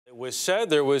was said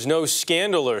there was no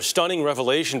scandal or stunning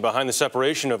revelation behind the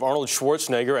separation of Arnold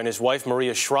Schwarzenegger and his wife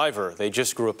Maria Shriver. They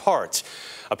just grew apart.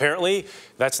 Apparently,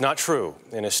 that's not true.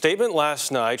 In a statement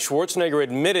last night, Schwarzenegger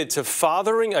admitted to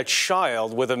fathering a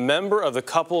child with a member of the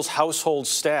couple's household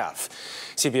staff.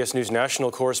 CBS News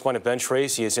national correspondent Ben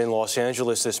Tracy is in Los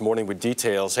Angeles this morning with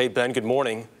details. Hey, Ben, good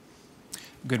morning.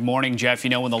 Good morning, Jeff.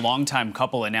 You know, when the longtime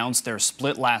couple announced their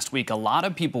split last week, a lot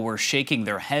of people were shaking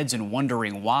their heads and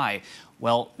wondering why.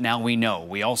 Well, now we know.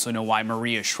 We also know why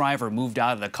Maria Shriver moved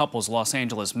out of the couple's Los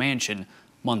Angeles mansion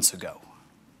months ago.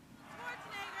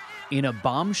 In a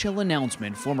bombshell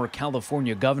announcement, former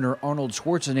California Governor Arnold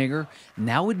Schwarzenegger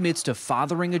now admits to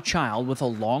fathering a child with a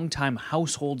longtime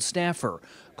household staffer,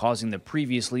 causing the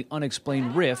previously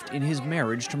unexplained rift in his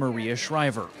marriage to Maria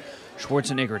Shriver.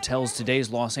 Schwarzenegger tells today's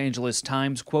Los Angeles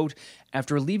Times, quote,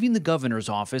 "After leaving the governor's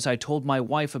office, I told my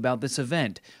wife about this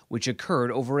event, which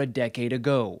occurred over a decade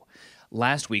ago."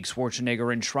 Last week,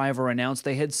 Schwarzenegger and Shriver announced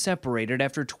they had separated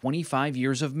after 25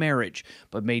 years of marriage,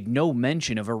 but made no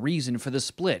mention of a reason for the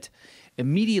split.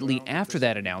 Immediately after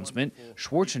that announcement,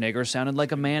 Schwarzenegger sounded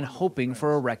like a man hoping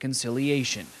for a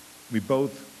reconciliation. We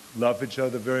both love each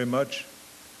other very much.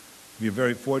 We are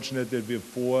very fortunate that we have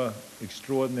 4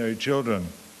 extraordinary children,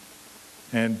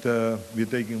 and we're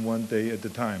taking one day at a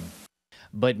time.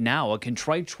 But now a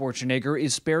contrite Schwarzenegger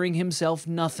is sparing himself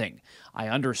nothing. "I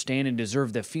understand and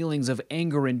deserve the feelings of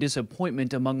anger and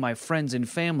disappointment among my friends and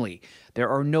family. There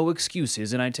are no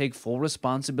excuses, and I take full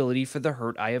responsibility for the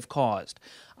hurt I have caused.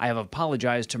 I have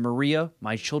apologized to Maria,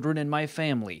 my children, and my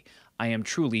family. I am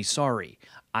truly sorry.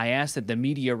 I ask that the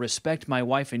media respect my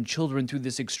wife and children through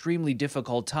this extremely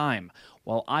difficult time.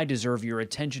 While I deserve your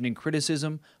attention and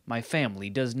criticism, my family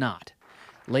does not."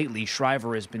 Lately,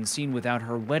 Shriver has been seen without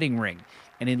her wedding ring,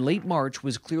 and in late March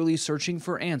was clearly searching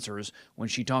for answers when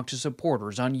she talked to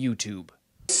supporters on YouTube.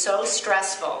 It's so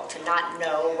stressful to not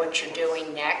know what you're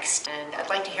doing next, and I'd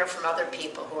like to hear from other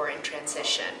people who are in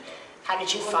transition. How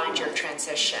did you find your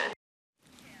transition?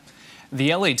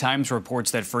 The LA Times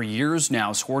reports that for years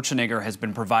now, Schwarzenegger has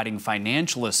been providing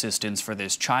financial assistance for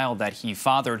this child that he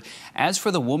fathered. As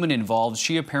for the woman involved,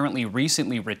 she apparently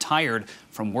recently retired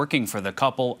from working for the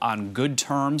couple on good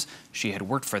terms. She had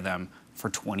worked for them for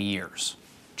 20 years.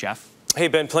 Jeff? Hey,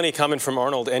 Ben, plenty of comment from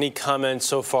Arnold. Any comments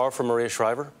so far from Maria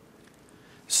Shriver?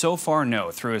 So far,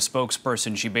 no. Through a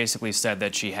spokesperson, she basically said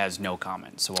that she has no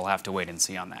comment. So we'll have to wait and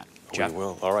see on that. Jeff? We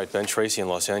will. All right, Ben Tracy in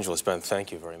Los Angeles. Ben,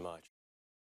 thank you very much.